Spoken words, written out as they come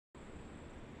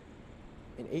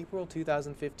In April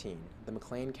 2015, the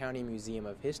McLean County Museum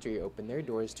of History opened their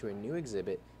doors to a new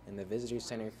exhibit in the Visitor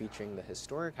Center featuring the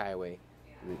historic highway,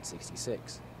 Route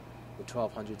 66. The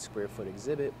 1,200 square foot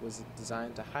exhibit was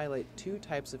designed to highlight two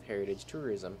types of heritage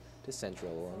tourism to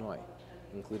central Illinois,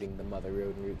 including the Mother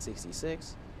Road in Route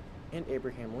 66 and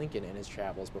Abraham Lincoln and his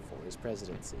travels before his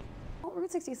presidency. Well,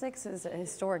 Route 66 is a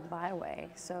historic byway,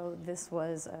 so this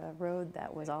was a road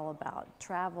that was all about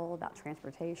travel, about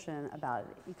transportation, about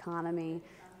economy,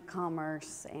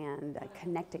 commerce, and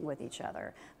connecting with each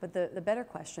other. But the better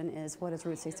question is, what does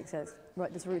Route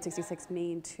 66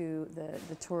 mean to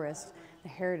the tourist, the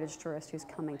heritage tourist who's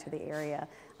coming to the area?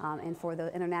 And for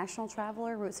the international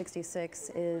traveler, Route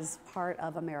 66 is part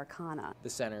of Americana. The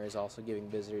center is also giving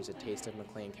visitors a taste of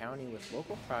McLean County with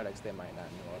local products they might not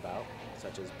know about,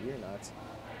 such as beer nuts,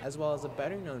 as well as a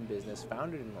better-known business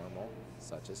founded in Normal,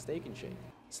 such as Steak and Shake.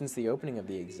 Since the opening of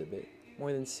the exhibit,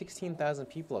 more than 16,000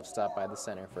 people have stopped by the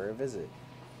center for a visit,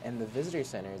 and the Visitor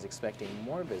Center is expecting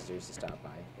more visitors to stop by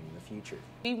in the future.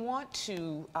 We want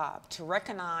to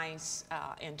recognize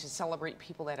and to celebrate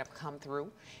people that have come through.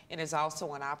 It is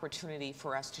also an opportunity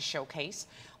for us to showcase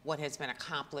what has been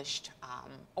accomplished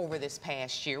over this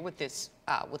past year with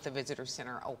the Visitor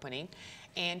Center opening,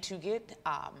 and to get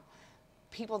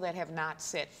people that have not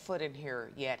set foot in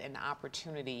here yet an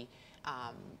opportunity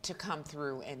to come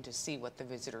through and to see what the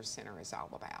Visitor Center is all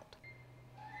about.